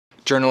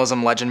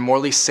Journalism legend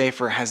Morley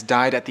Safer has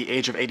died at the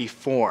age of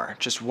 84,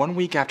 just 1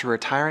 week after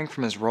retiring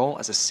from his role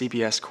as a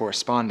CBS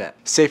correspondent.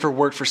 Safer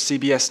worked for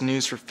CBS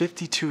News for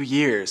 52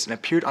 years and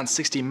appeared on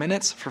 60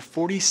 Minutes for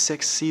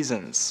 46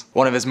 seasons.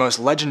 One of his most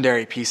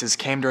legendary pieces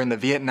came during the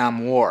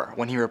Vietnam War,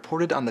 when he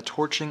reported on the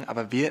torching of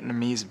a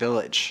Vietnamese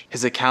village.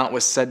 His account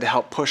was said to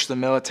help push the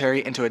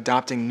military into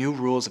adopting new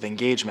rules of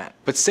engagement.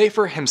 But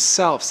Safer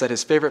himself said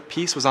his favorite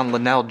piece was on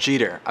Lenell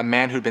Geter, a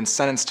man who'd been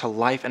sentenced to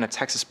life in a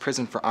Texas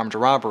prison for armed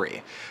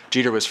robbery.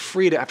 Geter was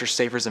freed after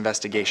Safer's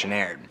investigation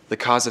aired. The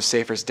cause of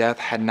Safer's death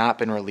had not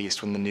been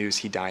released when the news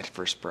he died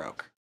first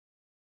broke.